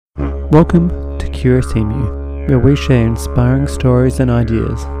Welcome to Curious Emu, where we share inspiring stories and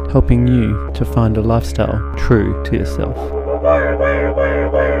ideas, helping you to find a lifestyle true to yourself.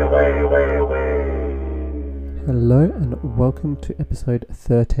 Hello and welcome to episode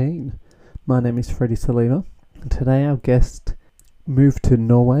 13. My name is Freddie Saliva, and today our guest moved to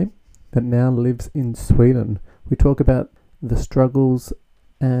Norway but now lives in Sweden. We talk about the struggles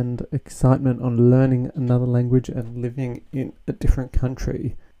and excitement on learning another language and living in a different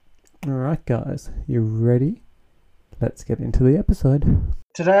country. Alright guys, you ready? Let's get into the episode.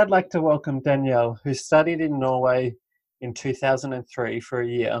 Today I'd like to welcome Danielle, who studied in Norway in 2003 for a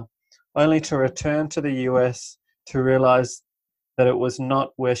year, only to return to the US to realise that it was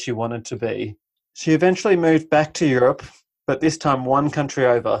not where she wanted to be. She eventually moved back to Europe, but this time one country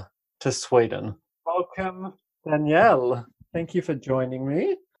over, to Sweden. Welcome, Danielle. Thank you for joining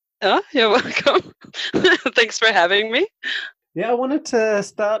me. Oh, you're welcome. Thanks for having me. Yeah, I wanted to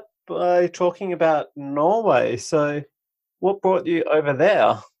start by talking about Norway. So what brought you over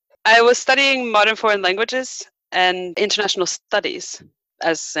there? I was studying modern foreign languages and international studies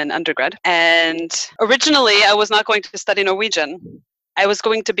as an undergrad. And originally, I was not going to study Norwegian. I was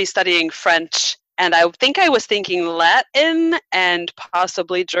going to be studying French. And I think I was thinking Latin and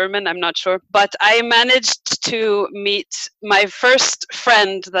possibly German, I'm not sure. But I managed to meet my first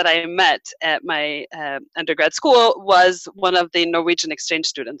friend that I met at my undergrad school was one of the Norwegian exchange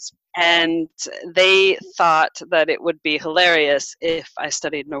students. And they thought that it would be hilarious if I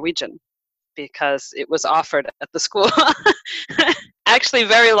studied Norwegian because it was offered at the school. Actually,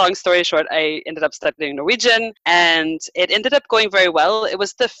 very long story short, I ended up studying Norwegian and it ended up going very well. It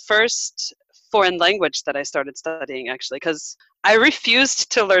was the first foreign language that I started studying, actually, because I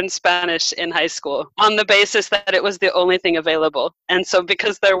refused to learn Spanish in high school on the basis that it was the only thing available. And so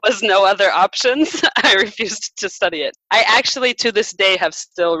because there was no other options, I refused to study it. I actually, to this day, have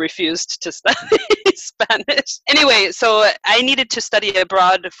still refused to study Spanish. Anyway, so I needed to study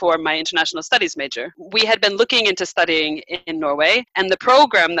abroad for my international studies major. We had been looking into studying in Norway, and the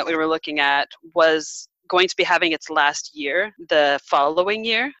program that we were looking at was going to be having its last year the following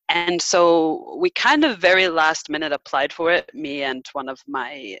year. And so we kind of very last minute applied for it, me and one of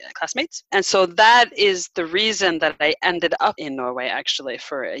my classmates. And so that is the reason that I ended up in Norway actually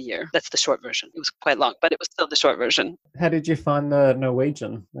for a year. That's the short version. It was quite long, but it was still the short version. How did you find the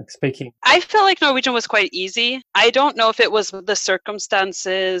Norwegian, speaking? I felt like Norwegian was quite easy. I don't know if it was the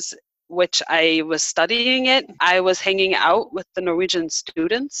circumstances which I was studying it. I was hanging out with the Norwegian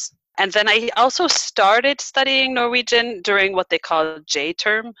students. And then I also started studying Norwegian during what they call J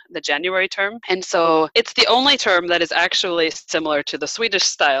term, the January term. And so it's the only term that is actually similar to the Swedish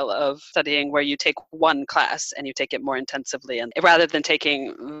style of studying where you take one class and you take it more intensively and rather than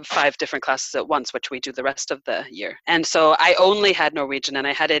taking 5 different classes at once, which we do the rest of the year. And so I only had Norwegian and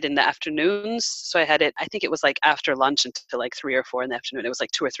I had it in the afternoons. So I had it, I think it was like after lunch until like 3 or 4 in the afternoon. It was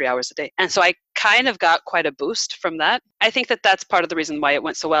like 2 or 3 hours a day. And so I kind of got quite a boost from that. I think that that's part of the reason why it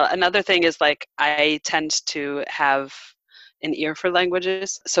went so well. Another thing is like I tend to have an ear for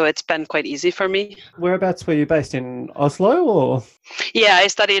languages, so it's been quite easy for me. Whereabouts were you based, in Oslo or? Yeah, I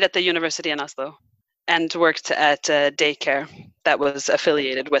studied at the university in Oslo and worked at a daycare that was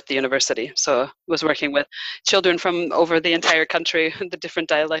affiliated with the university. So I was working with children from over the entire country, the different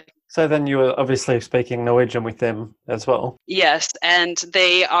dialects. So then you were obviously speaking Norwegian with them as well? Yes, and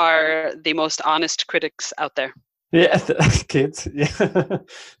they are the most honest critics out there. Yeah, kids, yeah.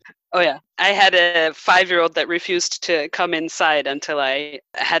 Oh, yeah. I had a 5-year-old that refused to come inside until I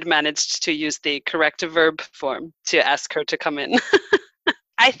had managed to use the correct verb form to ask her to come in.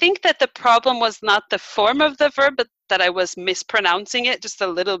 I think that the problem was not the form of the verb, but that I was mispronouncing it just a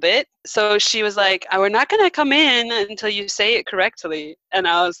little bit. So she was like, we're not going to come in until you say it correctly. And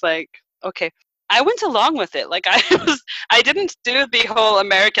I was like, okay. I went along with it. Like I didn't do the whole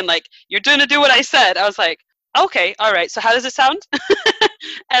American, like, you're going to do what I said. I was like, okay, all right. So how does it sound?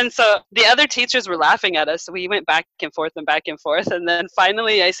 And so the other teachers were laughing at us. We went back and forth and back and forth. And then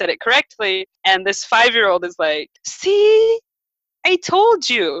finally I said it correctly. And this 5-year-old is like, see, I told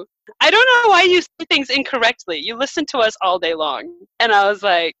you. I don't know why you say things incorrectly. You listen to us all day long. And I was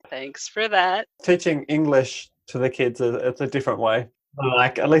like, thanks for that. Teaching English to the kids, it's a different way.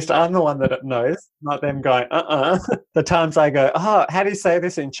 Like, at least I'm the one that knows, not them going, The times I go, how do you say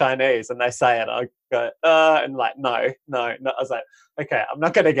this in Chinese? And they say it, I go, and like, no. I was like, okay, I'm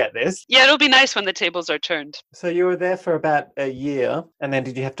not going to get this. Yeah, it'll be nice when the tables are turned. So you were there for about a year, and then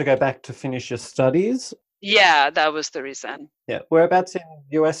did you have to go back to finish your studies? Yeah, that was the reason. Yeah. Whereabouts in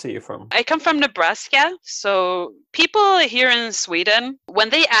US are you from? I come from Nebraska. So people here in Sweden, when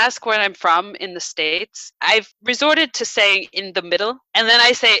they ask where I'm from in the States, I've resorted to saying in the middle. And then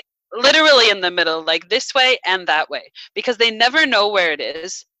I say, literally in the middle, like this way and that way, because they never know where it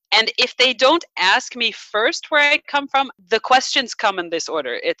is. And if they don't ask me first where I come from, the questions come in this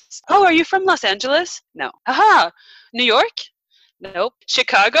order. It's, oh, are you from Los Angeles? No. Aha. New York? Nope.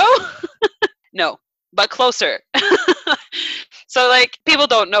 Chicago? No, but closer. So like people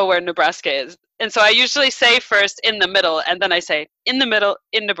don't know where Nebraska is. And so I usually say first in the middle, and then I say in the middle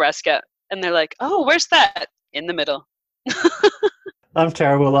in Nebraska. And they're like, oh, where's that? In the middle. I'm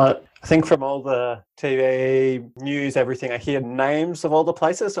terrible at, I think from all the TV, news, everything, I hear names of all the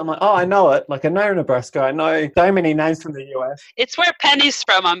places. So I'm like, oh, I know it. Like, I know Nebraska. I know so many names from the US. It's where Penny's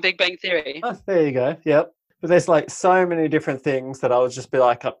from on Big Bang Theory. Oh, there you go. Yep. But there's like so many different things that I would just be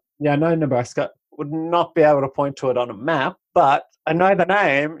like, yeah, I know Nebraska. Would not be able to point to it on a map, but I know the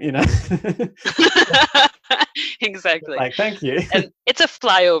name, you know. Exactly. Like, thank you. And it's a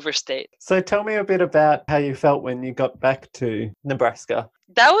flyover state. So tell me a bit about how you felt when you got back to Nebraska.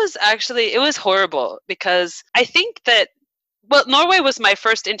 That was actually, it was horrible because I think that, well, Norway was my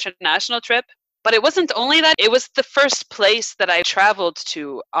first international trip, but it wasn't only that, it was the first place that I traveled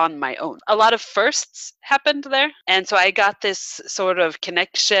to on my own. A lot of firsts happened there. And so I got this sort of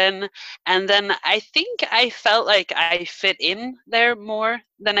connection. And then I think I felt like I fit in there more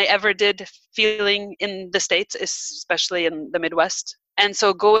than I ever did feeling in the States, especially in the Midwest. And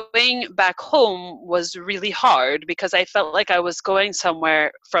so going back home was really hard because I felt like I was going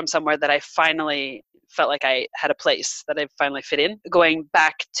somewhere that I finally felt like I had a place that I finally fit in, going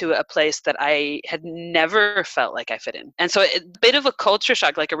back to a place that I had never felt like I fit in. And so a bit of a culture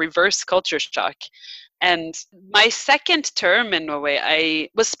shock, like a reverse culture shock. And my second term in Norway, I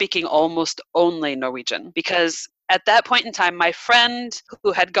was speaking almost only Norwegian because at that point in time, my friend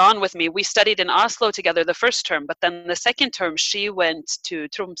who had gone with me, we studied in Oslo together the first term, but then the second term, she went to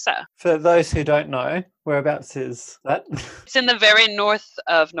Tromsø. For those who don't know, whereabouts is that? It's in the very north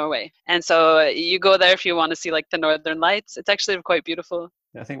of Norway. And so you go there if you want to see like the northern lights. It's actually quite beautiful.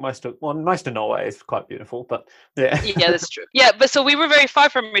 I think most of Norway is quite beautiful, but yeah. Yeah, that's true. Yeah, but so we were very far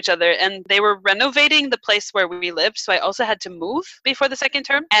from each other and they were renovating the place where we lived. So I also had to move before the second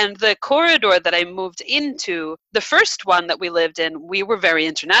term. And the corridor that I moved into, the first one that we lived in, we were very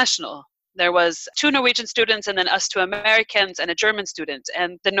international. There was 2 Norwegian students and then us 2 Americans and a German student.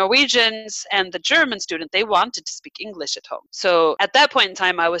 And the Norwegians and the German student, they wanted to speak English at home. So at that point in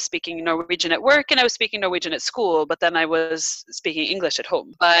time, I was speaking Norwegian at work and I was speaking Norwegian at school, but then I was speaking English at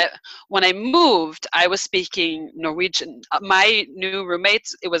home. But when I moved, I was speaking Norwegian. My new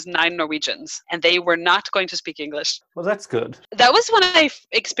roommates, it was 9 Norwegians and they were not going to speak English. Well, that's good. That was when I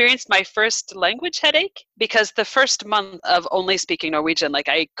experienced my first language headache because the first month of only speaking Norwegian, like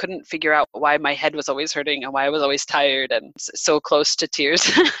I couldn't figure out why my head was always hurting and why I was always tired and so close to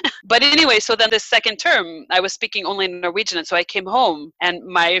tears. But anyway, so then the second term, I was speaking only Norwegian. And so I came home and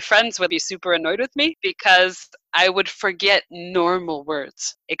my friends would be super annoyed with me because I would forget normal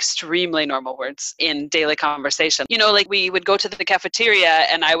words, extremely normal words in daily conversation. You know, like we would go to the cafeteria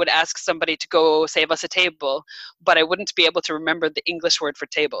and I would ask somebody to go save us a table, but I wouldn't be able to remember the English word for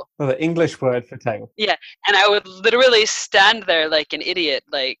table. Well, the English word for table. Yeah. And I would literally stand there like an idiot,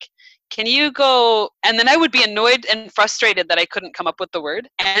 like, can you go? And then I would be annoyed and frustrated that I couldn't come up with the word.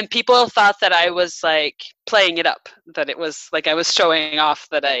 And people thought that I was like playing it up, that it was like I was showing off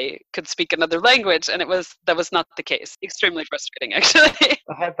that I could speak another language. And that was not the case. Extremely frustrating, actually.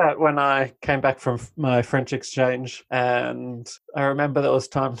 I had that when I came back from my French exchange. And I remember there was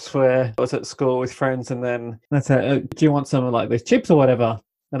times where I was at school with friends and then they'd say, do you want some of like these chips or whatever?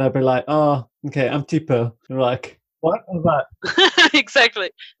 And I'd be like, oh, okay, un petit peu. And like, what was that?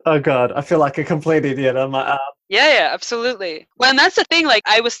 Exactly. Oh, God, I feel like a complete idiot. I'm like, Yeah, absolutely. Well, and that's the thing. Like,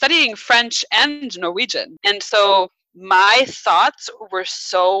 I was studying French and Norwegian. And so my thoughts were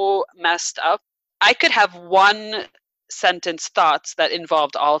so messed up. I could have one sentence thoughts that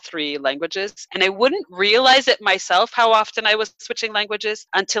involved all 3 languages. And I wouldn't realize it myself how often I was switching languages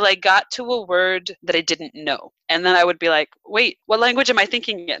until I got to a word that I didn't know. And then I would be like, wait, what language am I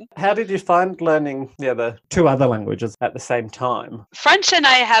thinking in? How did you find learning the other 2 other languages at the same time? French and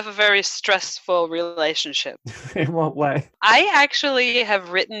I have a very stressful relationship. In what way? I actually have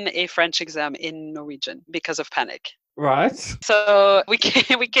written a French exam in Norwegian because of panic. Right. So we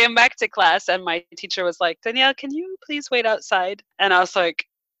came back to class and my teacher was like, Danielle, can you please wait outside? And I was like,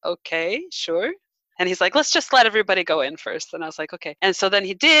 okay, sure. And he's like, let's just let everybody go in first. And I was like, okay. And so then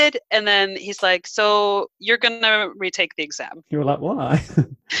he did. And then he's like, so you're going to retake the exam. You were like, why?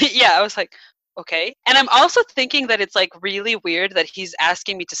 Yeah, I was like, okay. And I'm also thinking that it's like really weird that he's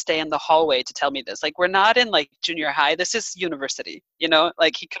asking me to stay in the hallway to tell me this. Like, we're not in like junior high. This is university, you know?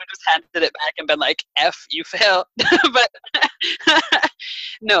 Like, he could have just handed it back and been like, F, you failed. But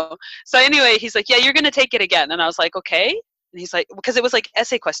no. So anyway, he's like, yeah, you're going to take it again. And I was like, okay. And he's like, because it was like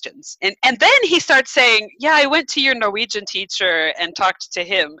essay questions. And then he starts saying, yeah, I went to your Norwegian teacher and talked to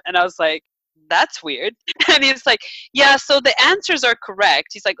him. And I was like, that's weird. And he's like, yeah, so the answers are correct.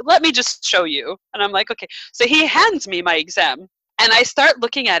 He's like, let me just show you. And I'm like, okay. So he hands me my exam and I start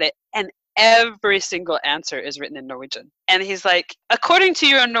looking at it and every single answer is written in Norwegian. And he's like, according to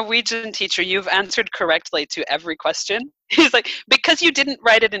your Norwegian teacher, you've answered correctly to every question. He's like, because you didn't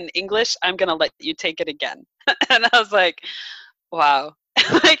write it in English, I'm going to let you take it again. And I was like, wow.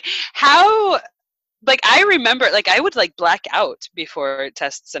 Like, how, like, I remember, like, I would like black out before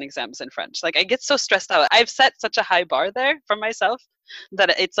tests and exams in French. Like, I get so stressed out. I've set such a high bar there for myself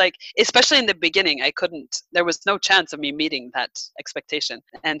that it's like, especially in the beginning, there was no chance of me meeting that expectation.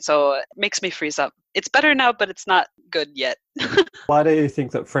 And so it makes me freeze up. It's better now, but it's not good yet. Why do you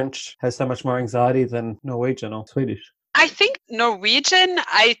think that French has so much more anxiety than Norwegian or Swedish? I think Norwegian,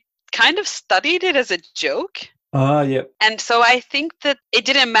 I kind of studied it as a joke. Yeah. And so I think that it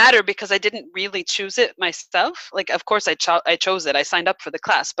didn't matter because I didn't really choose it myself. Like, of course, I chose it. I signed up for the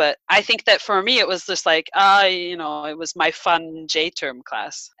class. But I think that for me, it was just like, it was my fun J-term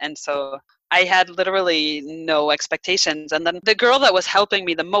class. And so I had literally no expectations. And then the girl that was helping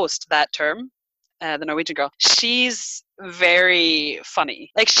me the most that term, the Norwegian girl, she's very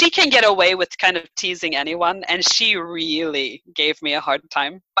funny. Like, she can get away with kind of teasing anyone, and she really gave me a hard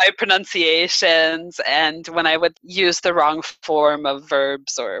time by pronunciations and when I would use the wrong form of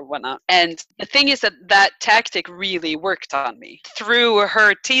verbs or whatnot. And the thing is that tactic really worked on me. Through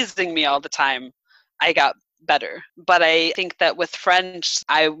her teasing me all the time, I got better. But I think that with French,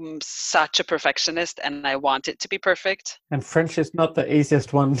 I'm such a perfectionist and I want it to be perfect. And French is not the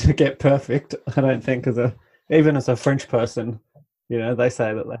easiest one to get perfect, I don't think, even as a French person. You know, they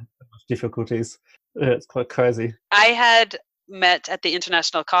say that they have so much difficulties. It's quite crazy. I had met at the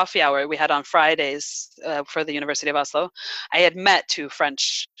International Coffee Hour we had on Fridays for the University of Oslo. I had met two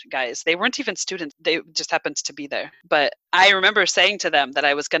French guys. They weren't even students. They just happened to be there. But I remember saying to them that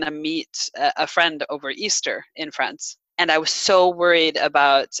I was going to meet a friend over Easter in France. And I was so worried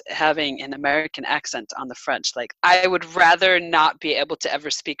about having an American accent on the French. Like, I would rather not be able to ever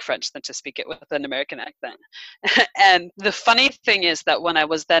speak French than to speak it with an American accent. And the funny thing is that when I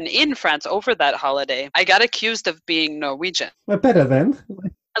was then in France over that holiday, I got accused of being Norwegian. Well, better then. I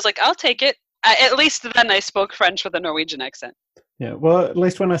was like, I'll take it. At least then I spoke French with a Norwegian accent. Yeah, well, at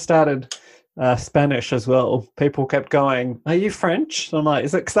least when I started Spanish as well, people kept going, are you French? And I'm like,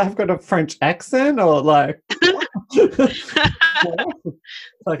 is it because I've got a French accent or like...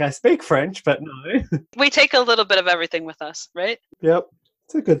 Like, I speak French, but no. We take a little bit of everything with us, right? Yep.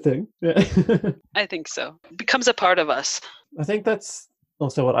 It's a good thing. Yeah. I think so. It becomes a part of us. I think that's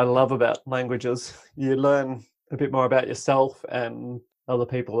also what I love about languages. You learn a bit more about yourself and other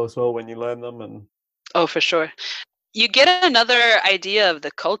people as well when you learn them. And oh, for sure. You get another idea of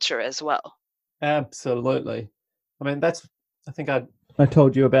the culture as well. Absolutely. I mean, I think I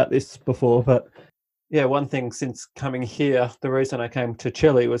told you about this before, but yeah, one thing since coming here, the reason I came to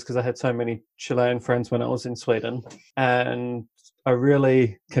Chile was because I had so many Chilean friends when I was in Sweden, and I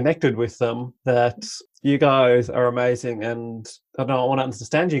really connected with them that you guys are amazing, and I want to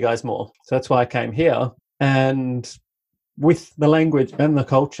understand you guys more. So that's why I came here. And with the language and the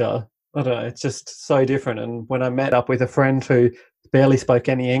culture, I don't know, it's just so different. And when I met up with a friend who barely spoke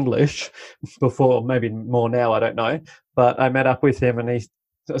any English before, maybe more now, I don't know, but I met up with him and I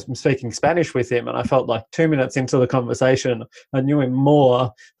was speaking Spanish with him, and I felt like 2 minutes into the conversation, I knew him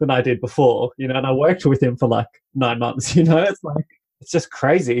more than I did before, you know, and I worked with him for like 9 months, you know, it's just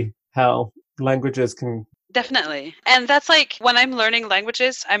crazy how languages can. Definitely. And that's like when I'm learning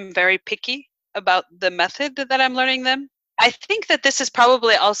languages, I'm very picky about the method that I'm learning them. I think that this is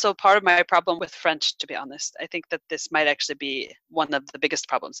probably also part of my problem with French, to be honest. I think that this might actually be one of the biggest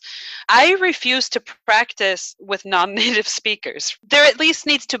problems. I refuse to practice with non-native speakers. There at least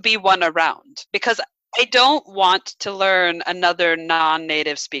needs to be one around because I don't want to learn another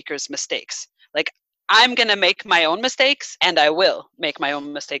non-native speaker's mistakes. Like, I'm going to make my own mistakes, and I will make my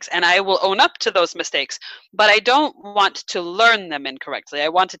own mistakes, and I will own up to those mistakes, but I don't want to learn them incorrectly. I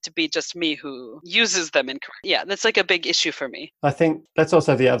want it to be just me who uses them incorrectly. Yeah, that's like a big issue for me. I think that's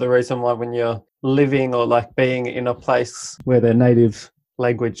also the other reason why when you're living or like being in a place where their native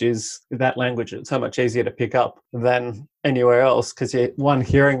language is so much easier to pick up than anywhere else because you're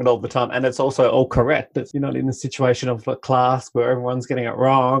hearing it all the time, and it's also all correct. You're not in a situation of a class where everyone's getting it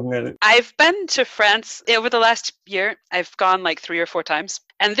wrong. And I've been to France over the last year. I've gone like 3 or 4 times,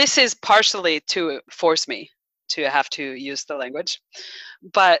 and this is partially to force me to have to use the language.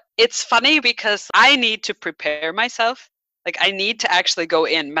 But it's funny because I need to prepare myself. Like I need to actually go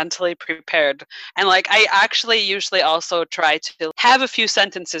in mentally prepared. And like I actually usually also try to have a few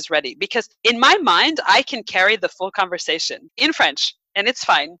sentences ready because in my mind, I can carry the full conversation in French and it's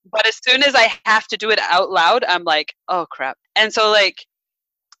fine. But as soon as I have to do it out loud, I'm like, oh crap. And so like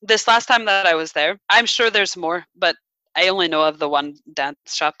this last time that I was there, I'm sure there's more, but I only know of the one dance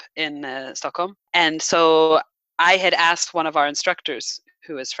shop in Stockholm. And so I had asked one of our instructors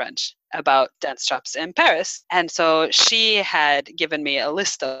who is French about dance shops in Paris. And so she had given me a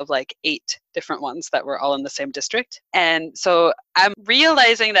list of like 8 different ones that were all in the same district. And so I'm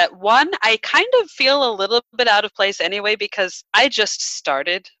realizing that one, I kind of feel a little bit out of place anyway, because I just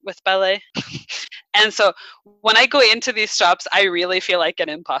started with ballet. And so when I go into these shops, I really feel like an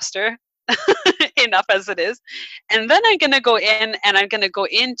imposter. Enough as it is. And then I'm going to go in and I'm going to go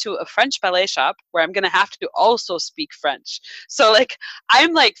into a French ballet shop where I'm going to have to also speak French. So like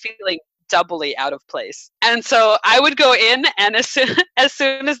I'm like feeling doubly out of place. And so I would go in and as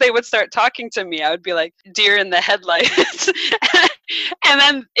soon as they would start talking to me, I would be like deer in the headlights. And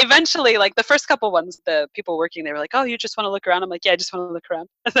then eventually, like the first couple ones, the people working, they were like, oh, you just want to look around? I'm like, yeah, I just want to look around.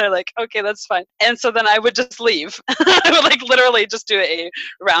 And they're like, okay, that's fine. And so then I would just leave. I would like literally just do a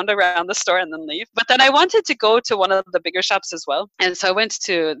round around the store and then leave. But then I wanted to go to one of the bigger shops as well. And so I went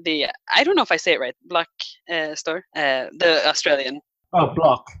to the, I don't know if I say it right, Block store, the Australian. Oh,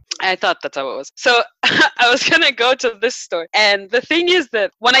 Block. I thought that's how it was. So I was going to go to this store. And the thing is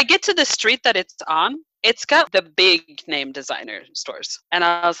that when I get to the street that it's on, it's got the big name designer stores. And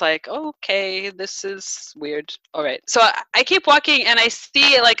I was like, okay, this is weird. All right. So I keep walking and I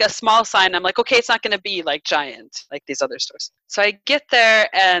see like a small sign. I'm like, okay, it's not going to be like giant like these other stores. So I get there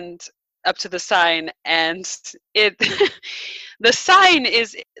and up to the sign and it the sign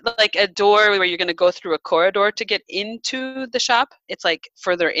is like a door where you're going to go through a corridor to get into the shop. It's like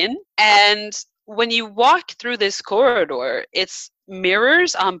further in. And when you walk through this corridor, it's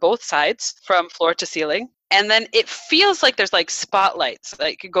mirrors on both sides from floor to ceiling. And then it feels like there's like spotlights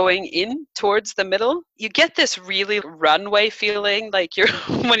like going in towards the middle. You get this really runway feeling like you're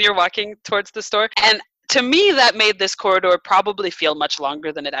when you're walking towards the store. And to me, that made this corridor probably feel much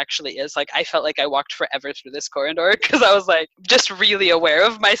longer than it actually is. Like I felt like I walked forever through this corridor because I was like just really aware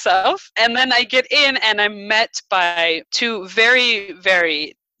of myself. And then I get in and I'm met by 2 very,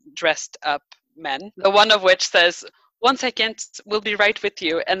 very dressed up men. The one of which says, 1 second, we'll be right with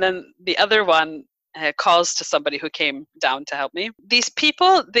you. And then the other one calls to somebody who came down to help me. These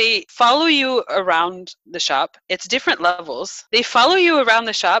people, they follow you around the shop. It's different levels. They follow you around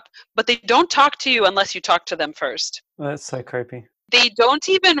the shop, but they don't talk to you unless you talk to them first. That's so creepy. They don't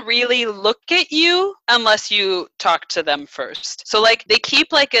even really look at you unless you talk to them first. So like they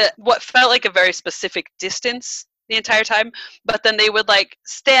keep like what felt like a very specific distance the entire time, but then they would like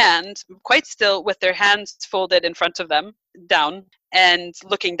stand quite still with their hands folded in front of them down and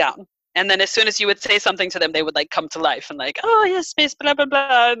looking down. And then as soon as you would say something to them, they would like come to life and like, oh yes, miss, blah, blah,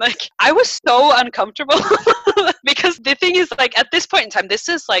 blah. And like, I was so uncomfortable because the thing is like at this point in time, this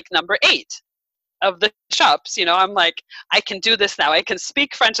is like number 8 of the shops, you know, I'm like, I can do this now. I can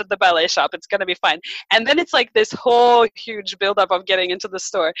speak French at the ballet shop. It's going to be fine. And then it's like this whole huge buildup of getting into the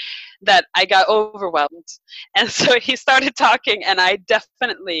store that I got overwhelmed. And so he started talking and I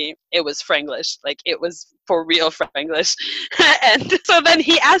definitely, it was Franglish. Like it was for real Franglish. And so then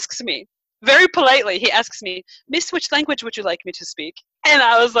he asks me, very politely, he asks me, Miss, which language would you like me to speak? And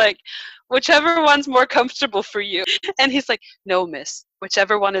I was like, whichever one's more comfortable for you. And he's like, no, miss,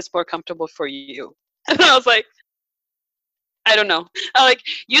 whichever one is more comfortable for you. And I was like, I don't know. I'm like,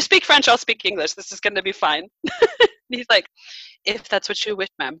 you speak French, I'll speak English. This is going to be fine. And he's like, if that's what you wish,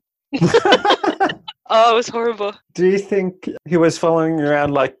 ma'am. Oh, it was horrible. Do you think he was following you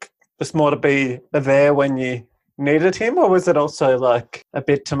around like just more to be there when you needed him, or was it also like a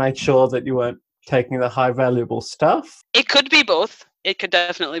bit to make sure that you weren't taking the high valuable stuff? It could be both. It could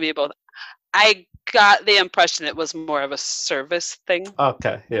definitely be both. I got the impression it was more of a service thing.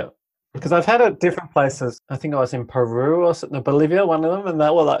 Okay, yeah. Because I've had it at different places. I think I was in Peru or something, Bolivia, one of them, and they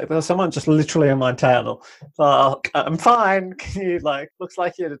were like, there was someone just literally in my tail. So I'm fine. Can you looks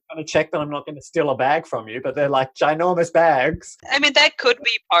like you're trying to check that I'm not going to steal a bag from you, but they're like ginormous bags. I mean, that could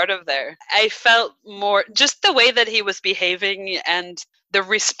be part of there. I felt more, just the way that he was behaving and the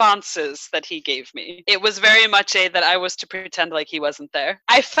responses that he gave me. It was very much that I was to pretend like he wasn't there.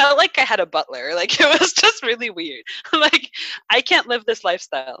 I felt like I had a butler. Like, it was just really weird. Like, I can't live this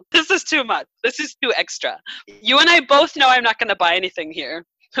lifestyle. This is too much. This is too extra. You and I both know I'm not going to buy anything here,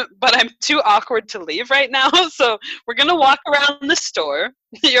 but I'm too awkward to leave right now. So we're going to walk around the store.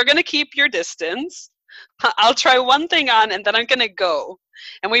 You're going to keep your distance. I'll try one thing on and then I'm going to go.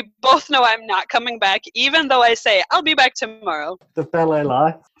 And we both know I'm not coming back, even though I say, I'll be back tomorrow. The ballet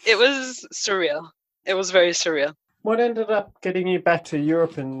life. It was surreal. It was very surreal. What ended up getting you back to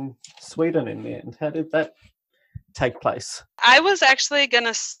Europe and Sweden in the end? How did that take place? I was actually going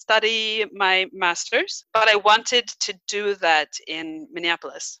to study my master's, but I wanted to do that in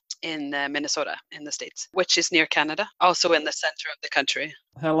Minneapolis, in Minnesota, in the States, which is near Canada, also in the center of the country.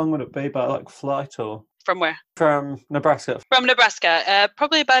 How long would it be by like flight or? From where? From Nebraska. From Nebraska,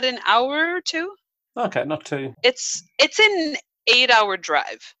 probably about an hour or two. Okay, not too. It's an 8-hour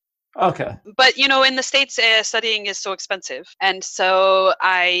drive. Okay. But, you know, in the States, studying is so expensive. And so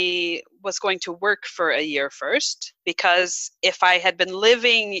I was going to work for a year first, because if I had been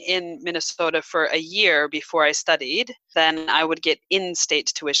living in Minnesota for a year before I studied, then I would get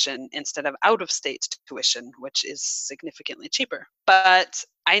in-state tuition instead of out-of-state tuition, which is significantly cheaper. But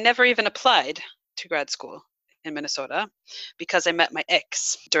I never even applied to grad school in Minnesota because I met my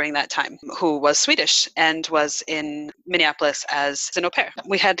ex during that time, who was Swedish and was in Minneapolis as an au pair.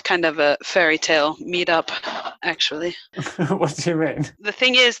 We had kind of a fairy tale meetup, actually. What do you mean? The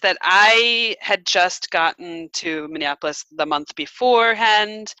thing is that I had just gotten to Minneapolis the month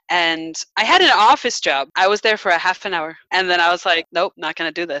beforehand, and I had an office job. I was there for a half an hour, and then I was like, nope, not going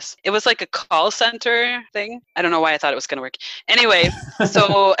to do this. It was like a call center thing. I don't know why I thought it was going to work. Anyway,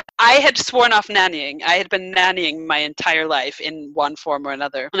 so I had sworn off nannying. I had been nannying my entire life in one form or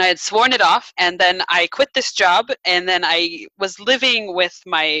another. And I had sworn it off, and then I quit this job, and then I was living with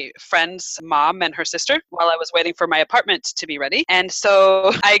my friend's mom and her sister while I was waiting for my apartment to be ready. And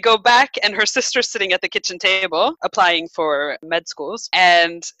so I go back, and her sister's sitting at the kitchen table applying for med schools.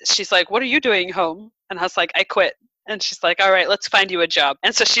 And she's like, what are you doing home? And I was like, I quit. And she's like, all right, let's find you a job.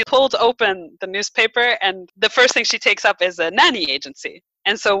 And so she pulled open the newspaper, and the first thing she takes up is a nanny agency.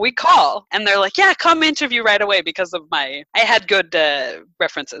 And so we call, and they're like, yeah, come interview right away, because of I had good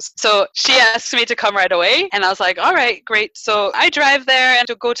references. So she asked me to come right away, and I was like, all right, great. So I drive there and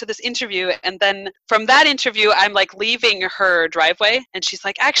to go to this interview, and then from that interview, I'm like leaving her driveway, and she's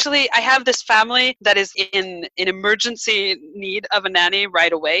like, actually, I have this family that is in emergency need of a nanny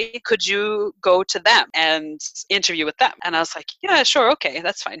right away. Could you go to them and interview with them? And I was like, yeah, sure, okay,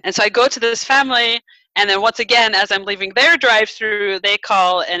 that's fine. And so I go to this family, and then once again, as I'm leaving their drive-through, they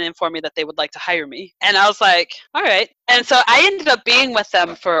call and inform me that they would like to hire me. And I was like, all right. And so I ended up being with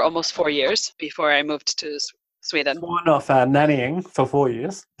them for almost 4 years before I moved to Sweden. Sworn off nannying for 4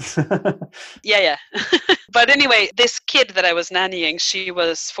 years. Yeah. But anyway, this kid that I was nannying, she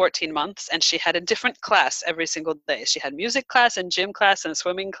was 14 months, and she had a different class every single day. She had music class and gym class and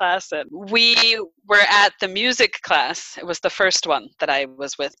swimming class. And we were at the music class. It was the first one that I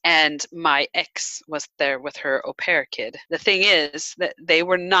was with. And my ex was there with her au pair kid. The thing is that they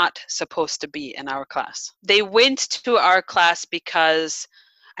were not supposed to be in our class. They went to our class because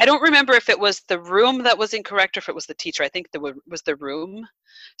I don't remember if it was the room that was incorrect or if it was the teacher. I think it was the room.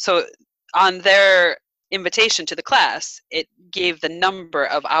 So on their invitation to the class, it gave the number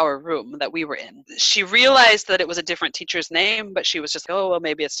of our room that we were in. She realized that it was a different teacher's name, but she was just, oh, well,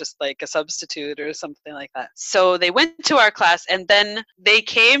 maybe it's just like a substitute or something like that. So they went to our class, and then they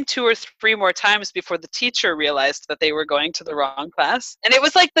came 2 or 3 more times before the teacher realized that they were going to the wrong class. And it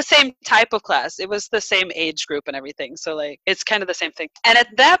was like the same type of class. It was the same age group and everything. So like, it's kind of the same thing. And at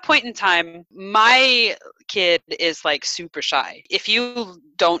that point in time, my kid is like super shy. If you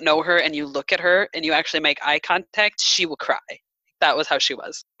don't know her and you look at her and you actually make eye contact, she will cry. That was how she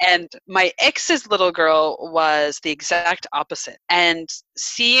was. And my ex's little girl was the exact opposite. And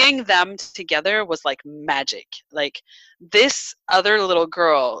seeing them together was like magic. Like, this other little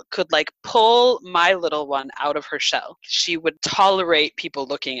girl could like pull my little one out of her shell. She would tolerate people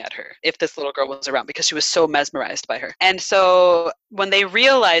looking at her if this little girl was around, because she was so mesmerized by her. And so when they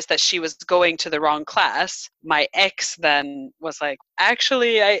realized that she was going to the wrong class, my ex then was like,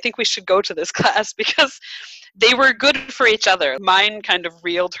 actually, I think we should go to this class, because they were good for each other. Mine kind of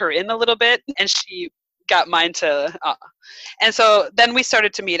reeled her in a little bit, and she got mine to and so then we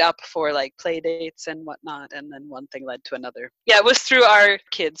started to meet up for like play dates and whatnot, and then one thing led to another. Yeah, it was through our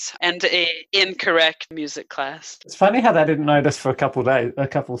kids and a incorrect music class. It's funny how they didn't notice for a couple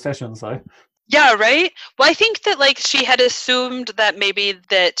of sessions though. Yeah, right? Well, I think that like she had assumed that maybe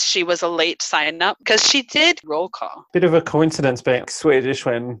that she was a late sign up because she did roll call. Bit of a coincidence being Swedish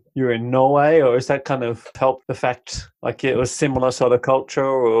when you were in Norway, or is that kind of helped the fact like it was similar sort of culture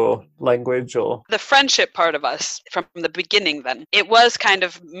or language or? The friendship part of us from the beginning, then, it was kind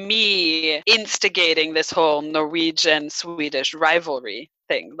of me instigating this whole Norwegian Swedish rivalry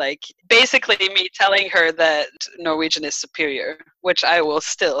thing. Like basically me telling her that Norwegian is superior, which I will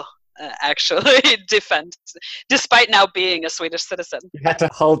still actually defend, despite now being a Swedish citizen. You had to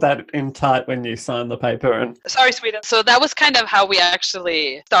hold that in tight when you signed the paper. And sorry, Sweden. So that was kind of how we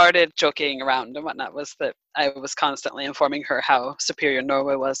actually started joking around and whatnot, was that I was constantly informing her how superior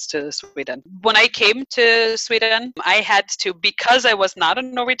Norway was to Sweden. When I came to Sweden, I had to, because I was not a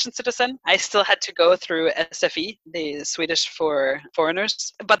Norwegian citizen, I still had to go through SFI, the Swedish for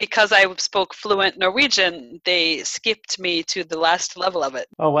foreigners. But because I spoke fluent Norwegian, they skipped me to the last level of it.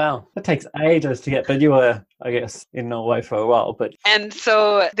 Oh, wow. That takes ages to get, but you were, I guess, in Norway for a while. And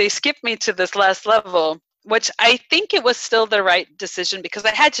so they skipped me to this last level, which I think it was still the right decision because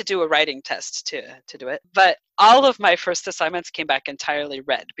I had to do a writing test to do it. But all of my first assignments came back entirely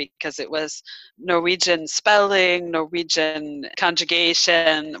red because it was Norwegian spelling, Norwegian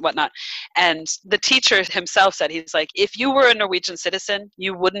conjugation, whatnot. And the teacher himself said, he's like, if you were a Norwegian citizen,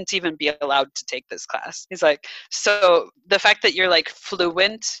 you wouldn't even be allowed to take this class. He's like, so the fact that you're like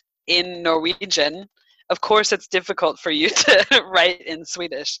fluent in Norwegian, of course it's difficult for you to write in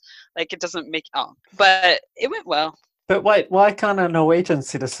Swedish. Like it doesn't make, but it went well. But wait, why can't a Norwegian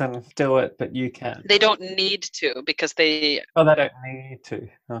citizen do it, but you can? They don't need to because they... Oh, they don't need to.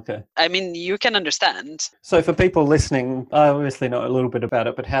 Okay. I mean, you can understand. So for people listening, I obviously know a little bit about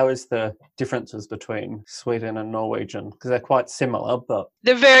it, but how is the differences between Sweden and Norwegian? Because they're quite similar, but...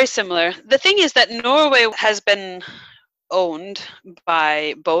 They're very similar. The thing is that Norway has been owned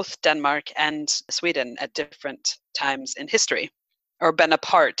by both Denmark and Sweden at different times in history, or been a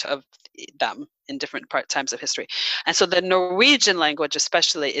part of them in different times of history. And so the Norwegian language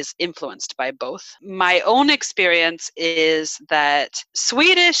especially is influenced by both. My own experience is that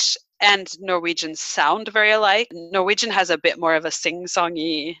Swedish and Norwegian sound very alike. Norwegian has a bit more of a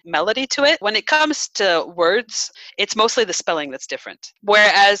sing-songy melody to it. When it comes to words, it's mostly the spelling that's different.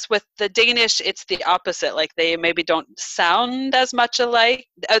 Whereas with the Danish, it's the opposite. Like they maybe don't sound as much alike.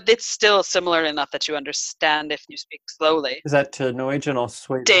 It's still similar enough that you understand if you speak slowly. Is that to Norwegian or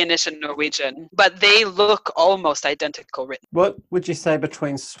Swedish? Danish and Norwegian, but they look almost identical written. What would you say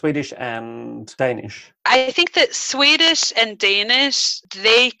between Swedish and Danish? I think that Swedish and Danish,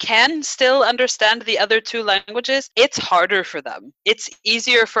 they can still understand the other two languages. It's harder for them. It's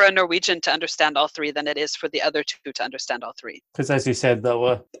easier for a Norwegian to understand all three than it is for the other two to understand all three. Because as you said, they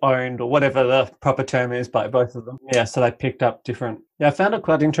were owned, or whatever the proper term is, by both of them. Yeah, so they picked up different... Yeah, I found it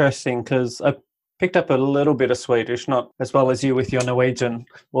quite interesting because I picked up a little bit of Swedish, not as well as you with your Norwegian,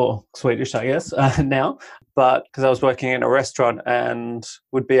 or Swedish, I guess, now. But because I was working in a restaurant and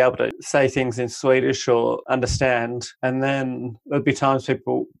would be able to say things in Swedish or understand. And then there'd be times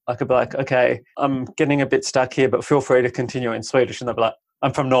people, I could be like, okay, I'm getting a bit stuck here, but feel free to continue in Swedish. And they'd be like,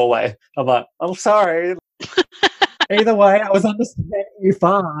 I'm from Norway. I'm like, I'm sorry. Either way, I was understanding you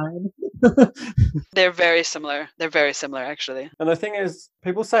fine. They're very similar. They're very similar, actually. And the thing is,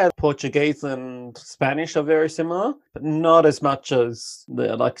 people say Portuguese and Spanish are very similar, but not as much as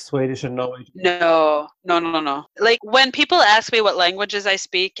the like Swedish and Norwegian. No. Like when people ask me what languages I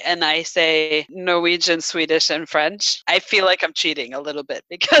speak and I say Norwegian, Swedish, and French, I feel like I'm cheating a little bit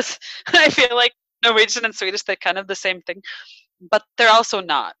because I feel like Norwegian and Swedish, they're kind of the same thing. But they're also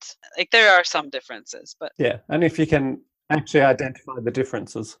not. Like there are some differences, but yeah. And if you can actually identify the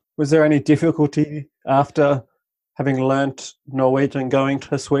differences, was there any difficulty after having learnt Norwegian going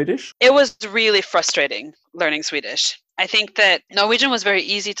to Swedish? It was really frustrating learning Swedish. I think that Norwegian was very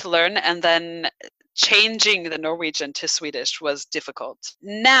easy to learn, and then changing the Norwegian to Swedish was difficult.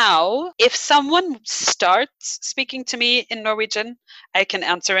 Now, if someone starts speaking to me in Norwegian, I can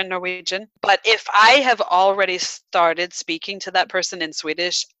answer in Norwegian. But if I have already started speaking to that person in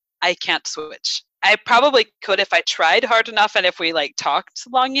Swedish, I can't switch. I probably could if I tried hard enough and if we like talked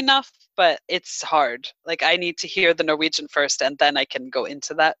long enough, but it's hard. Like I need to hear the Norwegian first and then I can go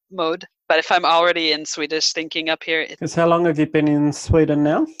into that mode. But if I'm already in Swedish thinking up here... Because how long have you been in Sweden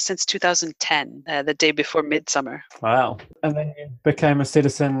now? Since 2010, the day before midsummer. Wow. And then you became a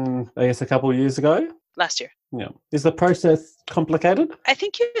citizen, I guess, a couple of years ago? last year. Yeah. Is the process complicated? I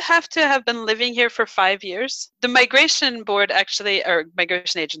think you have to have been living here for 5 years. The migration board actually, or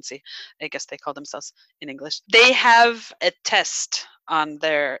migration agency, I guess they call themselves in English, they have a test on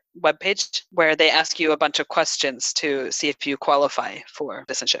their webpage where they ask you a bunch of questions to see if you qualify for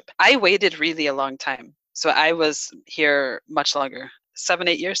citizenship. I waited really a long time. So I was here much longer, 7,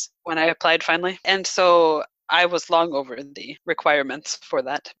 8 years when I applied finally. And so I was long over the requirements for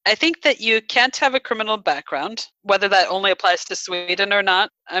that. I think that you can't have a criminal background, whether that only applies to Sweden or not,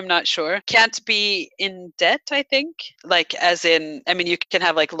 I'm not sure. Can't be in debt, I think. Like, as in, I mean, you can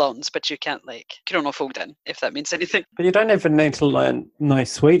have like loans, but you can't like kronofogden, if that means anything. But you don't even need to know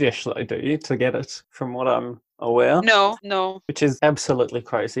Swedish, though, do you, to get it, from what I'm aware? No. Which is absolutely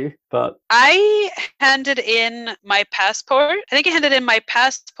crazy, but... I handed in my passport. I think I handed in my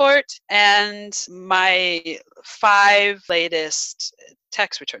passport and my 5 latest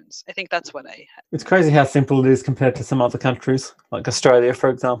tax returns. I think that's what I had. It's crazy how simple it is compared to some other countries, like Australia, for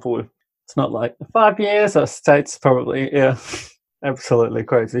example. It's not like 5 years, or States probably, yeah. Absolutely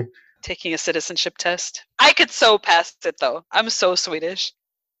crazy. Taking a citizenship test. I could so pass it, though. I'm so Swedish.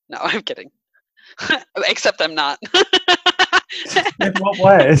 No, I'm kidding. Except I'm not. In what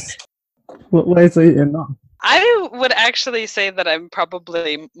ways? What ways are you not? I would actually say that I'm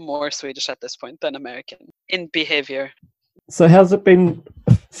probably more Swedish at this point than American in behavior. So how's it been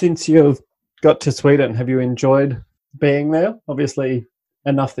since you've got to Sweden? Have you enjoyed being there? Obviously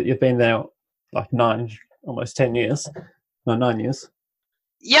enough that you've been there like almost 10 years. No, 9 years.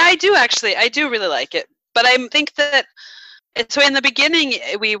 Yeah, I do actually. I do really like it. But I think that so in the beginning,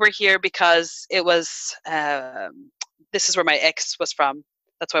 we were here because it was, this is where my ex was from.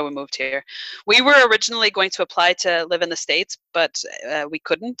 That's why we moved here. We were originally going to apply to live in the States, but we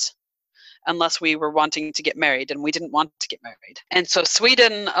couldn't unless we were wanting to get married, and we didn't want to get married. And so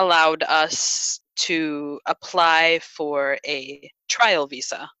Sweden allowed us to apply for a trial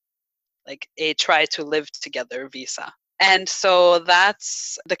visa, like a try to live together visa. And so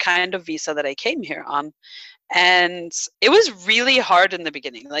that's the kind of visa that I came here on. And it was really hard in the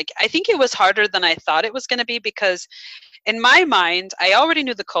beginning. Like, I think it was harder than I thought it was going to be, because in my mind, I already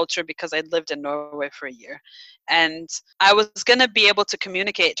knew the culture because I'd lived in Norway for a year. And I was going to be able to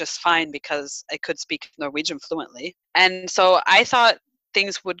communicate just fine because I could speak Norwegian fluently. And so I thought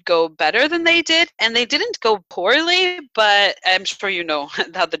things would go better than they did, and they didn't go poorly, but I'm sure you know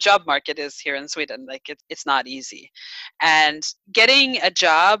how the job market is here in Sweden. Like, it's not easy. And getting a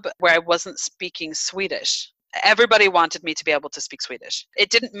job where I wasn't speaking Swedish, everybody wanted me to be able to speak Swedish. It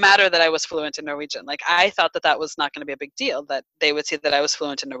didn't matter that I was fluent in Norwegian. Like, I thought that was not going to be a big deal, that they would see that I was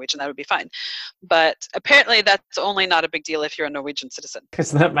fluent in Norwegian, that would be fine. But apparently that's only not a big deal if you're a Norwegian citizen.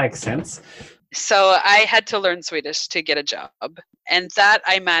 Because that makes sense. So I had to learn Swedish to get a job. And that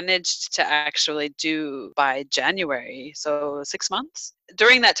I managed to actually do by January, so 6 months.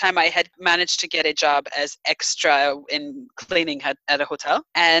 During that time, I had managed to get a job as extra in cleaning at a hotel.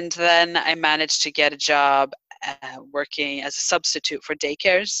 And then I managed to get a job working as a substitute for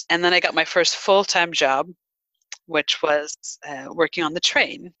daycares. And then I got my first full-time job, which was working on the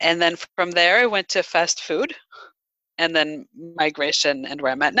train. And then from there, I went to fast food, and then migration, and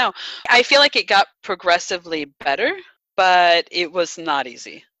where I'm at now. I feel like it got progressively better, but it was not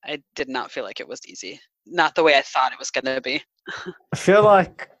easy. I did not feel like it was easy. Not the way I thought it was going to be. I feel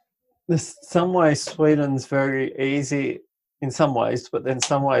like there's some ways Sweden's very easy in some ways, but in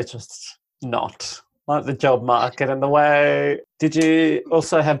some ways just not. Like the job market and the way... Did you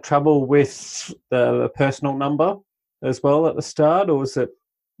also have trouble with the personal number as well at the start, or was it...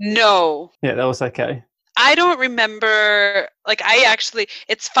 No. Yeah, that was okay. I don't remember, like,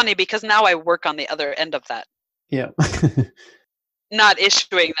 it's funny because now I work on the other end of that. Yeah. Not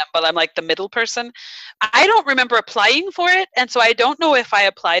issuing them, but I'm like the middle person. I don't remember applying for it, and so I don't know if I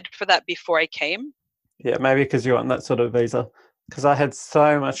applied for that before I came. Yeah, maybe because you're on that sort of visa. Because I had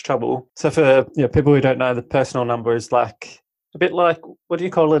so much trouble. So for people who don't know, the personal number is like a bit like, what do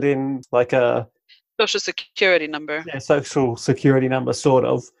you call it in like a... Social security number. Yeah, social security number, sort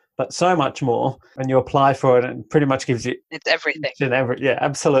of. But so much more, and you apply for it, and pretty much gives you... It's everything. Yeah,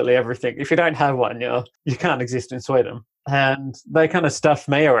 absolutely everything. If you don't have one, you can't exist in Sweden. And they kind of stuffed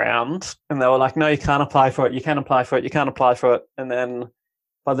me around, and they were like, no, you can't apply for it, you can't apply for it, you can't apply for it. And then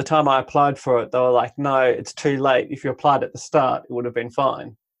by the time I applied for it, they were like, no, it's too late. If you applied at the start, it would have been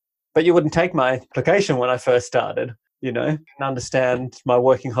fine. But you wouldn't take my application when I first started, didn't understand my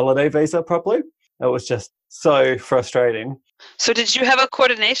working holiday visa properly. It was just so frustrating. So did you have a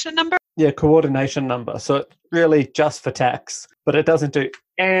coordination number? Yeah, coordination number. So it's really just for tax, but it doesn't do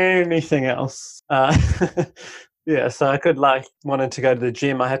anything else. Yeah, so I could wanted to go to the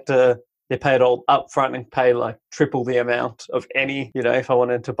gym. I had to, you pay it all up front and pay like triple the amount of any, if I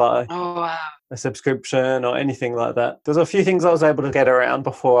wanted to buy Oh, wow. a subscription or anything like that. There's a few things I was able to get around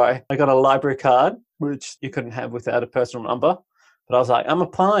before I got a library card, which you couldn't have without a personal number. But I was like, I'm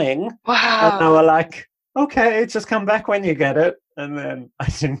applying. And they Wow. were like, okay, just come back when you get it. And then I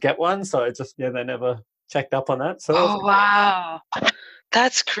didn't get one. So they never checked up on that. So, Oh, wow.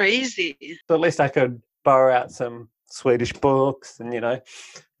 That's crazy. so at least I could borrow out some Swedish books and,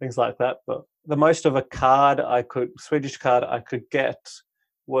 things like that. But the most of a Swedish card I could get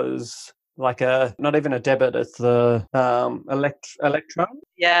was like not even a debit, it's the Electron.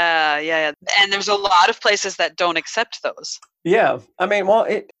 Yeah. And there's a lot of places that don't accept those. Yeah, I mean, well,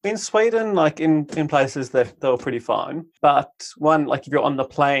 in Sweden, like in places they were pretty fine. But like if you're on the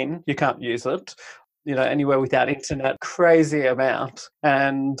plane, you can't use it. Anywhere without internet, crazy amount.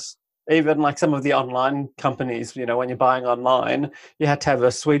 And even like some of the online companies, when you're buying online, you had to have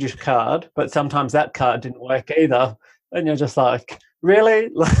a Swedish card, but sometimes that card didn't work either. And you're just like, really?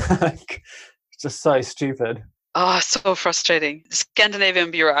 Like, it's just so stupid. Oh, so frustrating.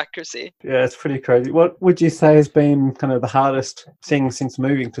 Scandinavian bureaucracy. Yeah, it's pretty crazy. What would you say has been kind of the hardest thing since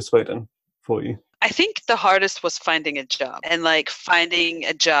moving to Sweden for you? I think the hardest was finding a job, and like finding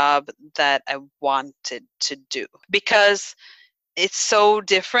a job that I wanted to do, because it's so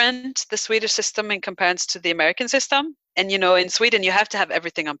different, the Swedish system, in comparison to the American system. And in Sweden you have to have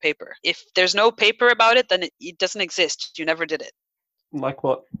everything on paper. If there's no paper about it, then it doesn't exist. You never did it. Like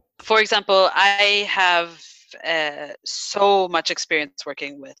what? For example, I have so much experience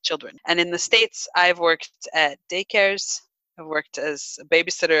working with children. And in the States, I've worked at daycares, I've worked as a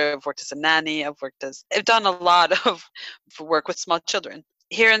babysitter, I've worked as a nanny, I've done a lot of work with small children.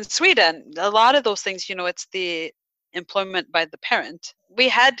 Here in Sweden, a lot of those things, it's the employment by the parent. We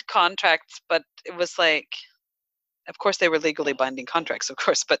had contracts, but it was like, of course they were legally binding contracts, of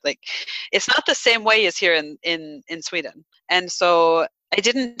course, but like it's not the same way as here in Sweden. And so I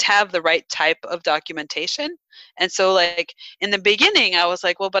didn't have the right type of documentation. And so like in the beginning I was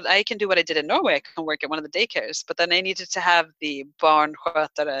like, well, but I can do what I did in Norway. I can work at one of the daycares. But then I needed to have the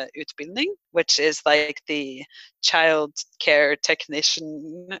barnskötarutbildning, which is like the child care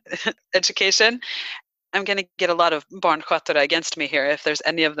technician education. I'm going to get a lot of barnskötare against me here if there's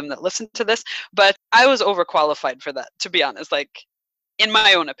any of them that listen to this. But I was overqualified for that, to be honest, like in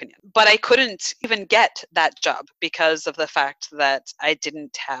my own opinion. But I couldn't even get that job because of the fact that I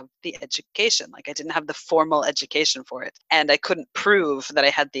didn't have the education. Like I didn't have the formal education for it. And I couldn't prove that I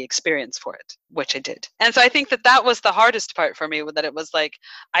had the experience for it, which I did. And so I think that was the hardest part for me, that it was like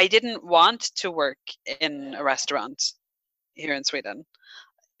I didn't want to work in a restaurant here in Sweden.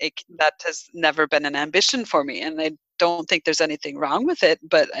 That has never been an ambition for me, and I don't think there's anything wrong with it,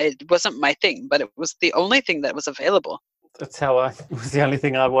 but it wasn't my thing. But it was the only thing that was available. That's how it was the only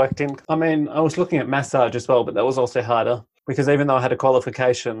thing I worked in. I mean, I was looking at massage as well, but that was also harder because even though I had a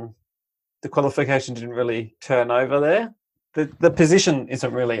qualification, the qualification didn't really turn over there. The position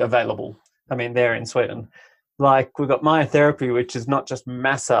isn't really available. I mean, there in Sweden. Like we've got myotherapy, which is not just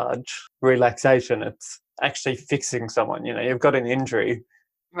massage, relaxation. It's actually fixing someone. You've got an injury.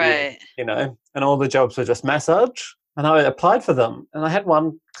 Right. And all the jobs were just massage. And I applied for them. And I had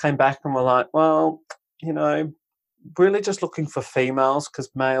one came back and were like, well, really just looking for females because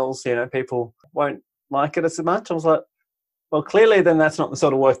males, people won't like it as much. I was like, well, clearly then that's not the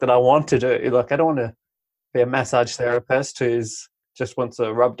sort of work that I want to do. Like I don't want to be a massage therapist who's just wants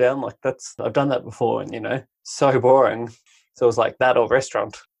to rub down. Like I've done that before and, so boring. So it was like that or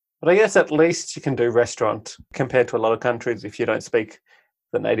restaurant. But I guess at least you can do restaurant compared to a lot of countries if you don't speak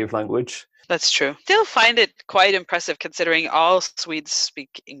the native language. That's true. Still find it quite impressive considering all Swedes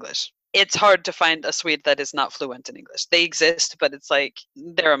speak English. It's hard to find a Swede that is not fluent in English. They exist, but it's like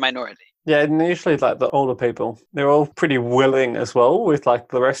they're a minority. Yeah, and usually like the older people, they're all pretty willing as well with like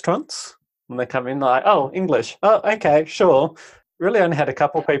the restaurants. When they come in, like, oh, English. Oh, okay, sure. Really only had a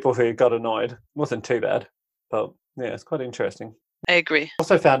couple of people who got annoyed. It wasn't too bad. But yeah, it's quite interesting. I agree.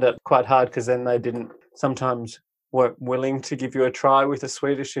 Also found it quite hard because then they weren't willing to give you a try with a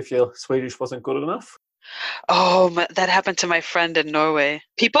Swedish if your Swedish wasn't good enough. Oh, that happened to my friend in Norway.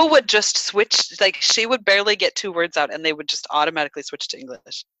 People would just switch, like she would barely get 2 words out and they would just automatically switch to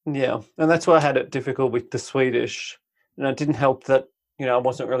English. Yeah, and that's why I had it difficult with the Swedish. And it didn't help that, I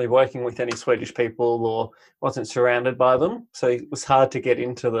wasn't really working with any Swedish people or wasn't surrounded by them. So it was hard to get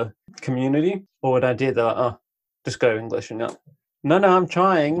into the community. Or what I did, they're like, oh, just go English. And no, I'm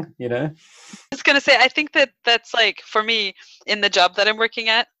trying, I was going to say, I think that's like, for me, in the job that I'm working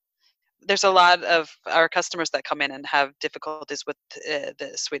at, there's a lot of our customers that come in and have difficulties with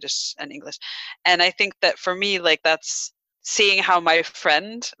the Swedish and English. And I think that for me, like that's seeing how my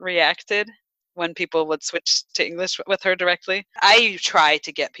friend reacted when people would switch to English with her directly. I try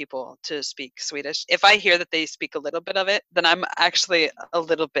to get people to speak Swedish. If I hear that they speak a little bit of it, then I'm actually a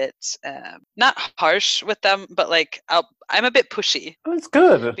little bit not harsh with them, but like I'm a bit pushy. That's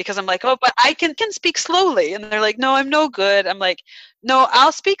good. Because I'm like, oh, but I can speak slowly. And they're like, no, I'm no good. I'm like, no,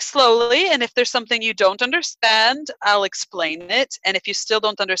 I'll speak slowly. And if there's something you don't understand, I'll explain it. And if you still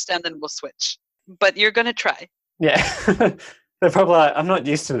don't understand, then we'll switch. But you're going to try. Yeah. They're probably like, I'm not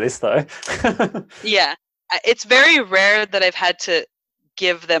used to this though. Yeah. It's very rare that I've had to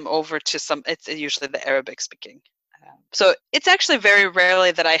give them over to it's usually the Arabic speaking. So it's actually very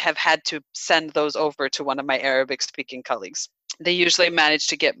rarely that I have had to send those over to one of my Arabic speaking colleagues. They usually manage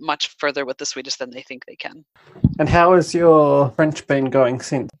to get much further with the Swedish than they think they can. And how has your French been going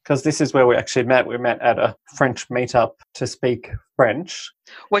since? Because this is where we actually met. We met at a French meetup to speak French.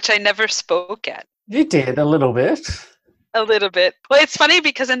 Which I never spoke at. You did a little bit. A little bit. Well, it's funny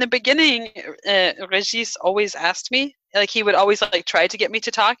because in the beginning, Regis always asked me, like he would always like try to get me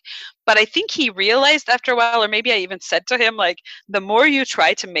to talk, but I think he realized after a while, or maybe I even said to him, like, the more you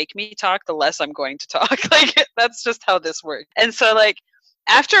try to make me talk, the less I'm going to talk. Like that's just how this works. And so like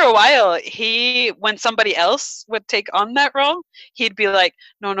after a while, when somebody else would take on that role, he'd be like,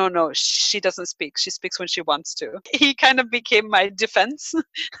 no, she doesn't speak. She speaks when she wants to. He kind of became my defense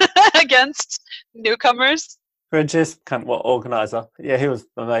against newcomers. Regis, organizer. Yeah, he was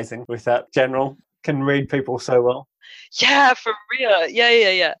amazing with that. General can read people so well. Yeah, for real.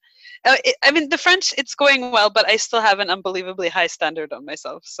 Yeah. I mean, the French, it's going well, but I still have an unbelievably high standard on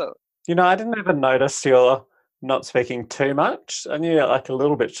myself. So I didn't even notice you're not speaking too much. I knew you're like a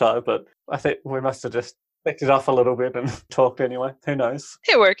little bit shy, but I think we must have just picked it off a little bit and talked anyway. Who knows?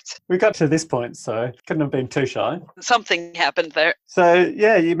 It worked. We got to this point, so couldn't have been too shy. Something happened there. So,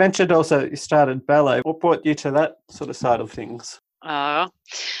 yeah, you mentioned also you started ballet. What brought you to that sort of side of things?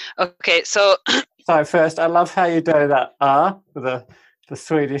 Okay, so... So first, I love how you do that with the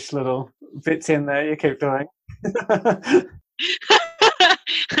Swedish little bits in there you keep doing.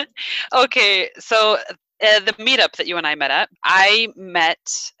 Okay, so... the meetup that you and I met at, I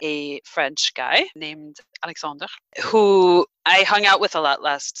met a French guy named Alexander, who I hung out with a lot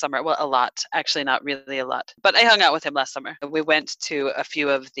last summer. Well, a lot. Actually, not really a lot. But I hung out with him last summer. We went to a few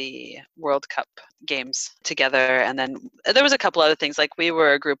of the World Cup games together. And then there was a couple other things. Like we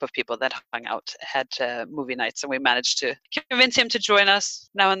were a group of people that hung out, had movie nights, and we managed to convince him to join us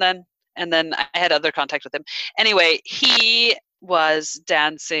now and then. And then I had other contact with him. Anyway, he was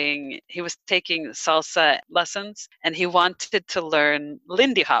dancing. He was taking salsa lessons, and he wanted to learn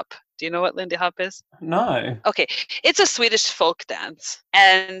Lindy Hop. Do you know what Lindy Hop is? No. Okay, it's a Swedish folk dance.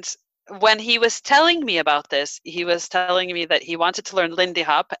 And when he was telling me about this, he was telling me that he wanted to learn Lindy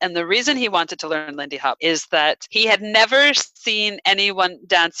Hop. And the reason he wanted to learn Lindy Hop is that he had never seen anyone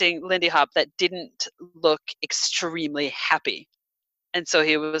dancing Lindy Hop that didn't look extremely happy. And so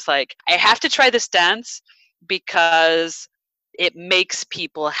he was like, I have to try this dance because it makes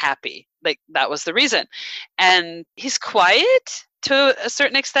people happy. Like that was the reason. And he's quiet to a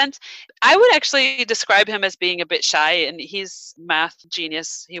certain extent. I would actually describe him as being a bit shy, and he's math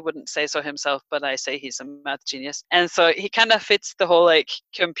genius. He wouldn't say so himself, but I say he's a math genius. And so he kind of fits the whole like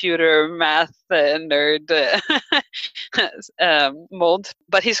computer math nerd mold,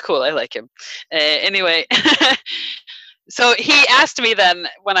 but he's cool. I like him. Anyway. So he asked me then,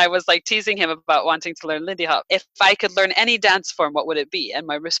 when I was like teasing him about wanting to learn Lindy Hop, if I could learn any dance form, what would it be? And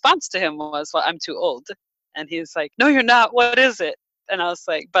my response to him was, well, I'm too old. And he's like, no, you're not. What is it? And I was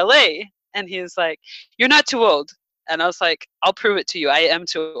like, ballet. And he's like, you're not too old. And I was like, I'll prove it to you. I am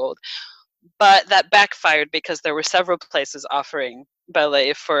too old. But that backfired because there were several places offering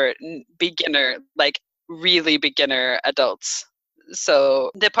ballet for beginner, like really beginner adults.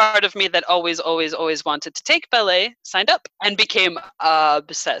 So the part of me that always wanted to take ballet signed up and became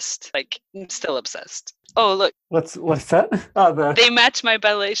obsessed, like still obsessed. Oh, look. What's that? Oh, they match my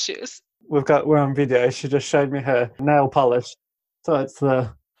ballet shoes. We're on video. She just showed me her nail polish. So it's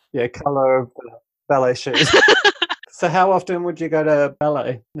the colour of the ballet shoes. So how often would you go to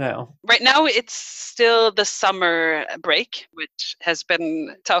ballet now? Right now it's still the summer break, which has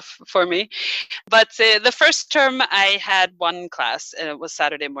been tough for me. But the first term I had one class, and it was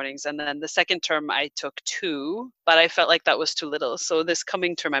Saturday mornings. And then the second term I took 2, but I felt like that was too little. So this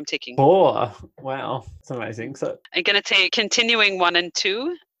coming term I'm taking 4. Wow, that's amazing. So I'm going to take continuing 1 and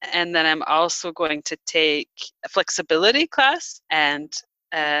 2. And then I'm also going to take a flexibility class and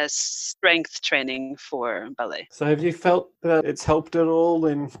strength training for ballet. So have you felt that it's helped at all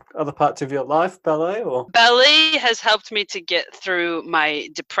in other parts of your life, ballet, or? Ballet has helped me to get through my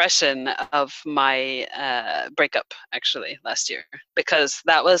depression of my breakup, actually, last year, because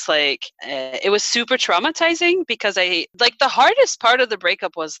that was like, it was super traumatizing, because the hardest part of the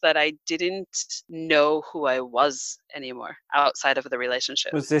breakup was that I didn't know who I was anymore outside of the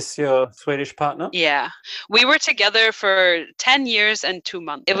relationship. Was this your Swedish partner? Yeah. We were together for 10 years and 2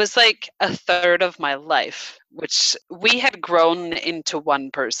 months. It was like a third of my life, which we had grown into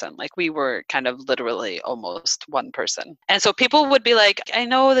one person. Like, we were kind of literally almost one person. And so people would be like, I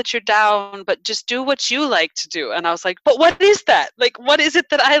know that you're down, but just do what you like to do. And I was like, but what is that? Like, what is it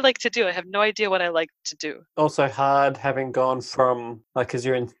that I like to do? I have no idea what I like to do. Also hard having gone from, like, because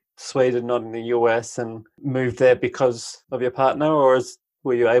you're in Sweden, not in the US, and moved there because of your partner, or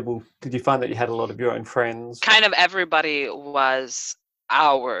did you find that you had a lot of your own friends? Kind of everybody was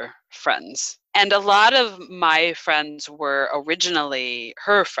our friends. And a lot of my friends were originally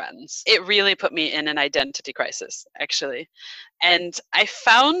her friends. It really put me in an identity crisis, actually. And I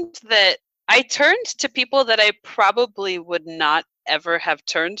found that I turned to people that I probably would not ever have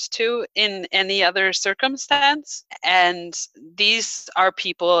turned to in any other circumstance. And these are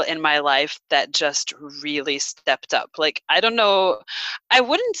people in my life that just really stepped up. Like, I don't know, I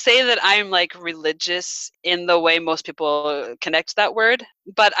wouldn't say that I'm like religious in the way most people connect that word,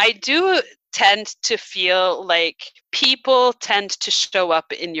 but I do tend to feel like people tend to show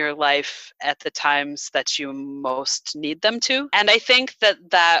up in your life at the times that you most need them to. And I think that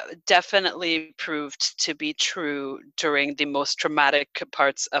that definitely proved to be true during the most traumatic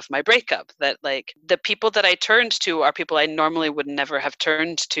parts of my breakup, that like the people that I turned to are people I normally would never have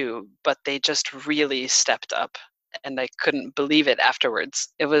turned to, but they just really stepped up, and I couldn't believe it afterwards.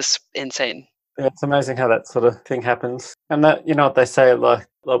 It was insane. Yeah, it's amazing how that sort of thing happens. And that, you know what they say, like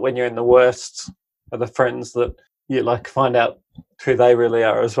when you're in the worst, are the friends that you like find out who they really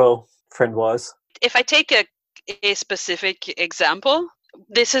are as well, friend-wise. If I take a specific example,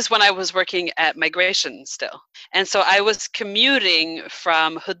 this is when I was working at Migration still. And so I was commuting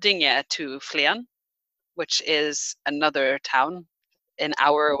from Huddinge to Flen, which is another town, an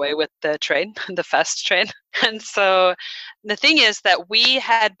hour away with the train, the fast train. And so the thing is that we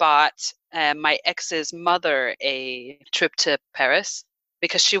had bought my ex's mother a trip to Paris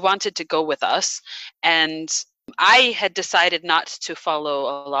because she wanted to go with us. And I had decided not to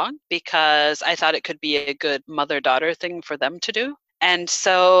follow along because I thought it could be a good mother-daughter thing for them to do. And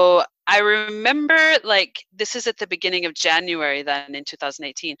so I remember, like, this is at the beginning of January then in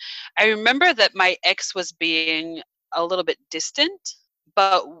 2018. I remember that my ex was being a little bit distant,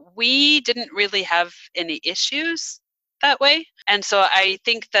 but we didn't really have any issues that way. And so I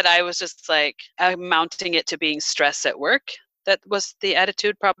think that I was just like mounting it to being stressed at work. That was the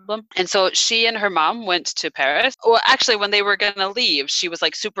attitude problem. And so she and her mom went to Paris. Well, actually, when they were going to leave, she was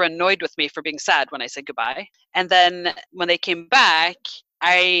like super annoyed with me for being sad when I said goodbye. And then when they came back,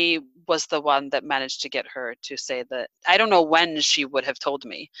 I was the one that managed to get her to say that. I don't know when she would have told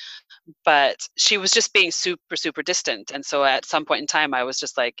me, but she was just being super, super distant. And so at some point in time, I was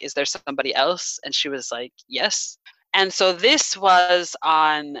just like, is there somebody else? And she was like, yes. And so this was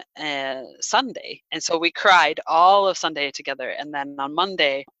on Sunday. And so we cried all of Sunday together. And then on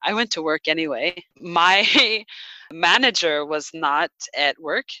Monday, I went to work anyway. My manager was not at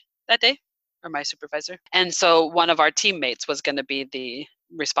work that day, or my supervisor. And so one of our teammates was going to be the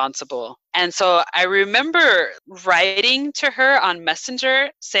responsible. And so I remember writing to her on Messenger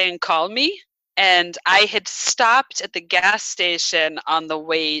saying, call me. And I had stopped at the gas station on the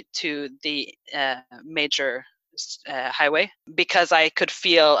way to the major highway because I could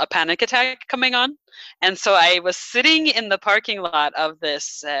feel a panic attack coming on. And so I was sitting in the parking lot of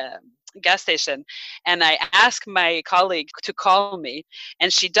this gas station, and I asked my colleague to call me,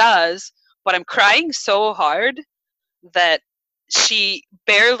 and she does, but I'm crying so hard that she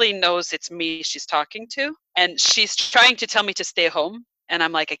barely knows it's me she's talking to, and she's trying to tell me to stay home. And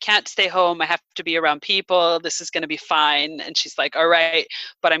I'm like, I can't stay home. I have to be around people. This is going to be fine. And she's like, all right,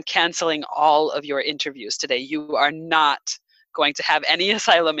 but I'm canceling all of your interviews today. You are not going to have any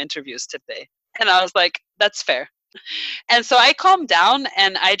asylum interviews today. And I was like, that's fair. And so I calmed down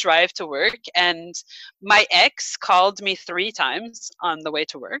and I drive to work. And my ex called me 3 times on the way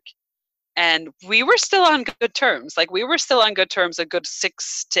to work. And we were still on good terms. Like, we were still on good terms a good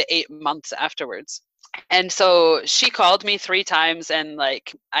 6 to 8 months afterwards. And so she called me 3 times, and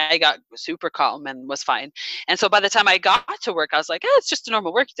like I got super calm and was fine. And so by the time I got to work, I was like, oh, it's just a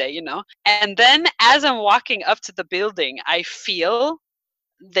normal work day, you know. And then as I'm walking up to the building, I feel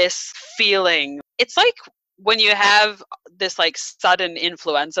this feeling. It's like when you have this like sudden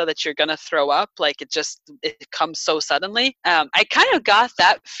influenza that you're gonna throw up, like it comes so suddenly. I kind of got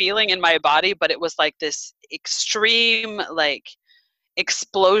that feeling in my body, but it was like this extreme like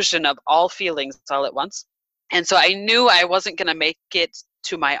explosion of all feelings all at once. And so I knew I wasn't gonna make it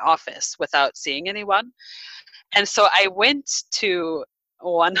to my office without seeing anyone. And so I went to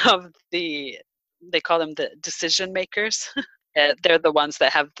one of they call them the decision makers. They're the ones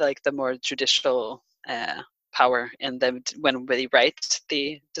that have like the more judicial power in them when they write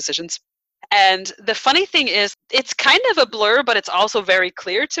the decisions. And the funny thing is, it's kind of a blur, but it's also very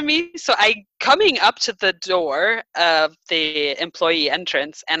clear to me. So coming up to the door of the employee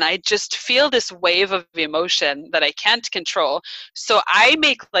entrance, and I just feel this wave of emotion that I can't control. So I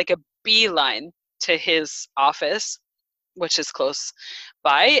make like a beeline to his office, which is close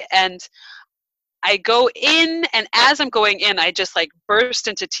by, and I go in, and as I'm going in, I just like burst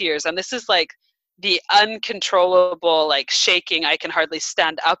into tears. And this is like the uncontrollable like shaking. I can hardly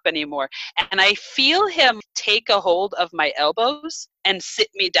stand up anymore. And I feel him take a hold of my elbows and sit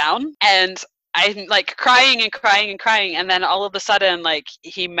me down. And I'm like crying and crying and crying. And then all of a sudden, like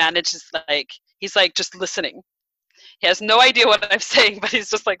he manages, like, he's like just listening. He has no idea what I'm saying, but he's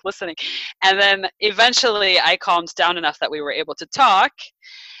just like listening. And then eventually I calmed down enough that we were able to talk.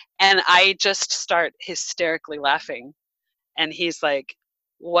 And I just start hysterically laughing. And he's like,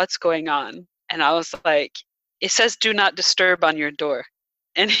 "What's going on?" And I was like, "It says do not disturb on your door."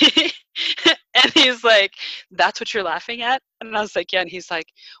 And he's like, "That's what you're laughing at?" And I was like, "Yeah." And he's like,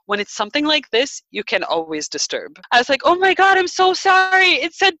 "When it's something like this, you can always disturb." I was like, "Oh my God, I'm so sorry.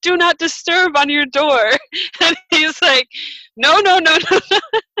 It said do not disturb on your door." And he's like, "No, no, no, no."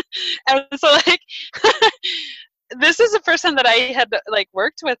 And so like, this is a person that I had like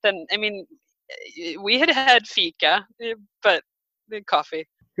worked with. And I mean, we had fika, but coffee.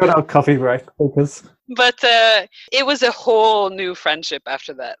 Got our coffee break because But it was a whole new friendship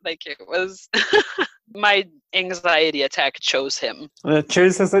after that. Like it was, my anxiety attack chose him. it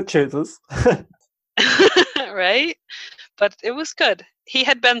chooses, it chooses. Right? But it was good. He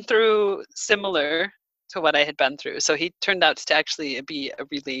had been through similar to what I had been through. So he turned out to actually be a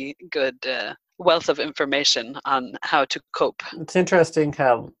really good wealth of information on how to cope. It's interesting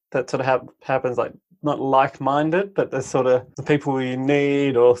how that sort of happens, like not like-minded, but there's sort of the people you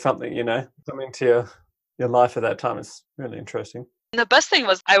need or something, coming to your life at that time. Is really interesting. And the best thing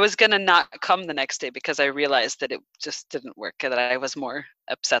was I was going to not come the next day because I realized that it just didn't work, that I was more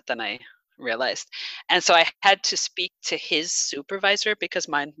upset than I realized. And so I had to speak to his supervisor because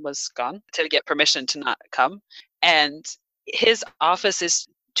mine was gone to get permission to not come. And his office is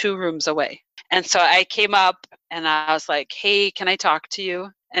 2 rooms away. And so I came up and I was like, "Hey, can I talk to you?"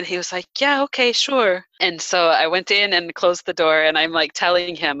 And he was like, "Yeah, okay, sure." And so I went in and closed the door, and I'm like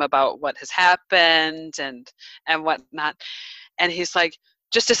telling him about what has happened and whatnot. And he's like,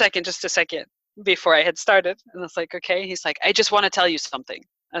 just a second, before I had started. And I was like, "Okay." He's like, "I just want to tell you something."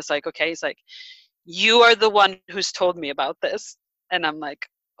 I was like, "Okay." He's like, "You are the one who's told me about this." And I'm like,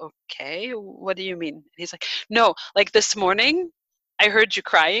 "Okay, what do you mean?" He's like, "No, like this morning, I heard you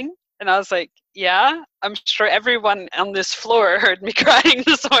crying." And I was like, "Yeah, I'm sure everyone on this floor heard me crying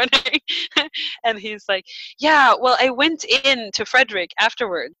this morning." And he's like, "Yeah, well, I went in to Frederick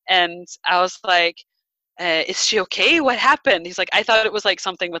afterward." And I was like, "Is she okay? What happened?" He's like, "I thought it was like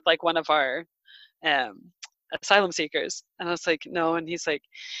something with like one of our asylum seekers." And I was like, "No." And he's like,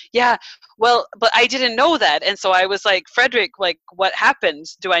 "Yeah, well, but I didn't know that." And so I was like, "Frederick, like, what happened?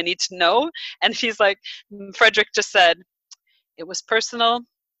 Do I need to know?" And he's like, Frederick just said, "It was personal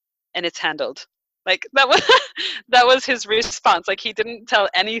and it's handled." Like that was that was his response. Like he didn't tell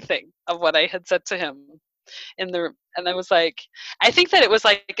anything of what I had said to him and I was like, I think that it was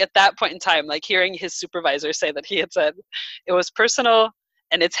like at that point in time, like hearing his supervisor say that he had said it was personal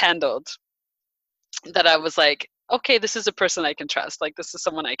and it's handled, that I was like, okay, this is a person I can trust. Like this is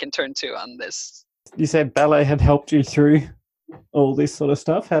someone I can turn to on this. You said ballet had helped you through all this sort of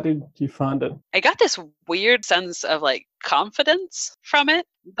stuff. How did you find it? I got this weird sense of like confidence from it,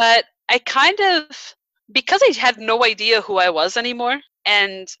 but I kind of, because I had no idea who I was anymore,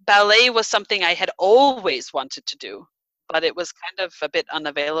 and ballet was something I had always wanted to do, but it was kind of a bit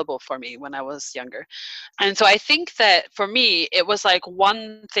unavailable for me when I was younger. And so I think that for me, it was like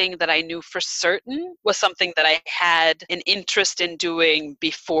one thing that I knew for certain was something that I had an interest in doing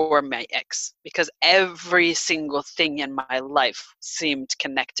before my ex, because every single thing in my life seemed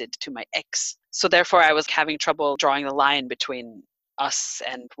connected to my ex. So therefore I was having trouble drawing the line between us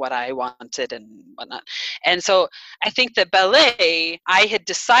and what I wanted and whatnot. And so I think that ballet, I had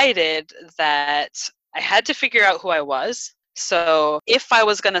decided that I had to figure out who I was, So if I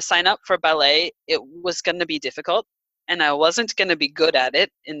was going to sign up for ballet, it was going to be difficult. And I wasn't going to be good at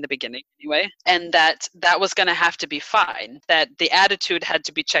it in the beginning anyway. And that was going to have to be fine. That the attitude had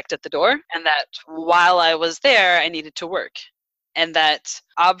to be checked at the door. And that while I was there, I needed to work. And that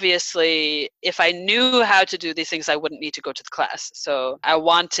obviously, if I knew how to do these things, I wouldn't need to go to the class. So I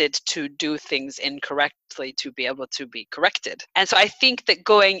wanted to do things incorrectly to be able to be corrected. And so I think that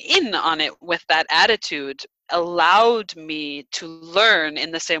going in on it with that attitude allowed me to learn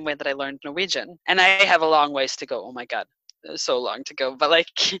in the same way that I learned Norwegian. And I have a long ways to go. Oh my God. So long to go, but like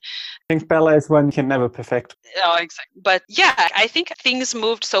I think ballet is one you can never perfect. Oh, exactly. But yeah, I think things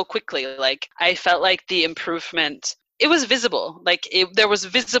moved so quickly. Like I felt like the improvement, it was visible. Like there was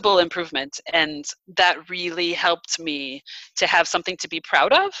visible improvement, and that really helped me to have something to be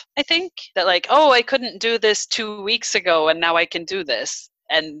proud of. I think that like, oh, I couldn't do this 2 weeks ago, and now I can do this,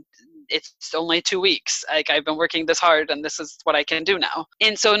 and it's only 2 weeks. Like I've been working this hard and this is what I can do now.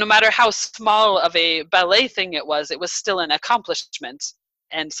 And so no matter how small of a ballet thing it was still an accomplishment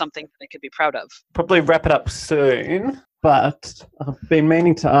and something that I could be proud of. Probably wrap it up soon, but I've been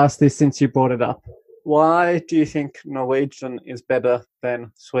meaning to ask this since you brought it up. Why do you think Norwegian is better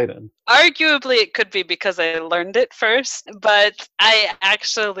than Sweden? Arguably, it could be because I learned it first, but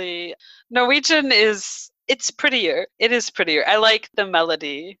Norwegian it's prettier. It is prettier. I like the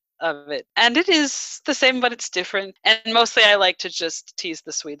melody of it. And it is the same, but it's different. And mostly I like to just tease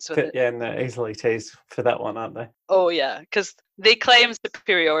the Swedes with it. Yeah, and they're easily teased for that one, aren't they? Oh, yeah, because they claim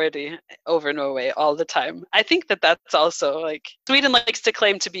superiority over Norway all the time. I think that's also like Sweden likes to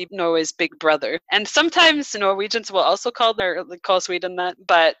claim to be Norway's big brother. And sometimes Norwegians will also call Sweden that,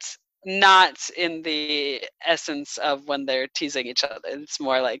 but not in the essence of when they're teasing each other. It's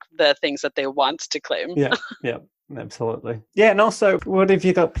more like the things that they want to claim. Yeah, yeah. Absolutely. Yeah, and also, what have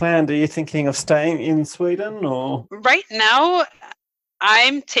you got planned? Are you thinking of staying in Sweden or? Right now,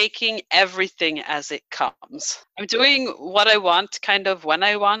 I'm taking everything as it comes. I'm doing what I want, kind of when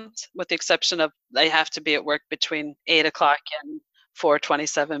I want, with the exception of I have to be at work between 8 o'clock and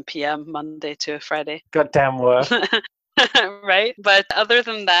 4:27 p.m. Monday to Friday. Goddamn work. Right? But other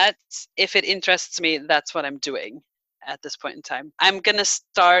than that, if it interests me, that's what I'm doing at this point in time. I'm going to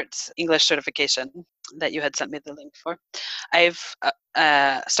start English certification that you had sent me the link for. I've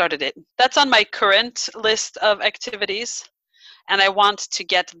started it. That's on my current list of activities, and I want to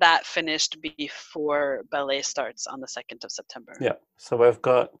get that finished before ballet starts on the 2nd of September. Yeah, so we've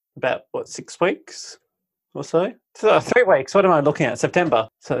got about, 6 weeks or so? 3 weeks. What am I looking at? September.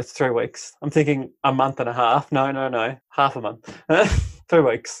 So it's 3 weeks. I'm thinking a month and a half. No. Half a month. 3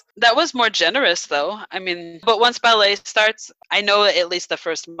 weeks. That was more generous, though. I mean, but once ballet starts, I know at least the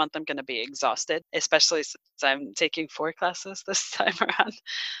first month I'm going to be exhausted, especially since I'm taking 4 classes this time around.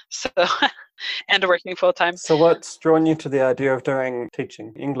 So, and working full time. So what's drawn you to the idea of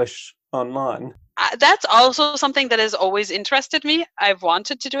teaching English online? That's also something that has always interested me. I've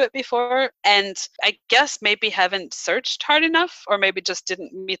wanted to do it before, and I guess maybe haven't searched hard enough, or maybe just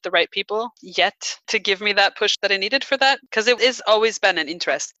didn't meet the right people yet to give me that push that I needed for that, because it has always been an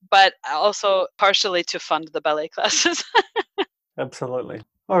interest, but also partially to fund the ballet classes. Absolutely.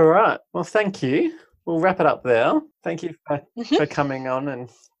 All right. Well, thank you. We'll wrap it up there. Thank you for coming on and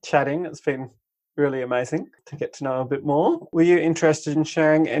chatting. It's been really amazing to get to know a bit more. Were you interested in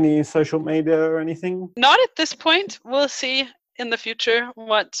sharing any social media or anything? Not at this point. We'll see in the future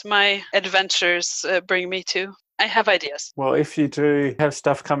what my adventures bring me to. I have ideas. Well, if you do have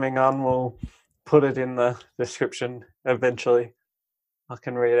stuff coming on, we'll put it in the description eventually. I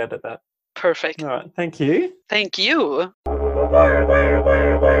can re-edit that. Perfect. All right. Thank you. Thank you. I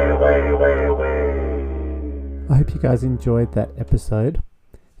hope you guys enjoyed that episode.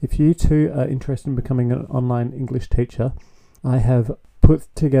 If you too are interested in becoming an online English teacher, I have put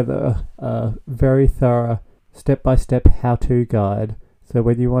together a very thorough step-by-step how-to guide. So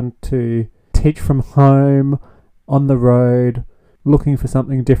whether you want to teach from home, on the road, looking for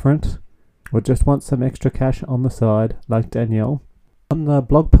something different, or just want some extra cash on the side, like Danielle, on the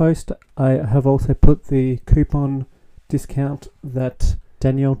blog post I have also put the coupon discount that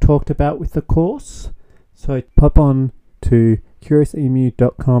Danielle talked about with the course. So pop on to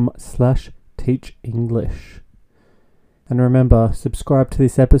curiousemu.com/teachenglish. And remember, subscribe to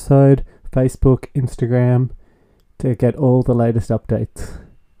this episode, Facebook, Instagram, to get all the latest updates.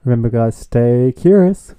 Remember guys, stay curious.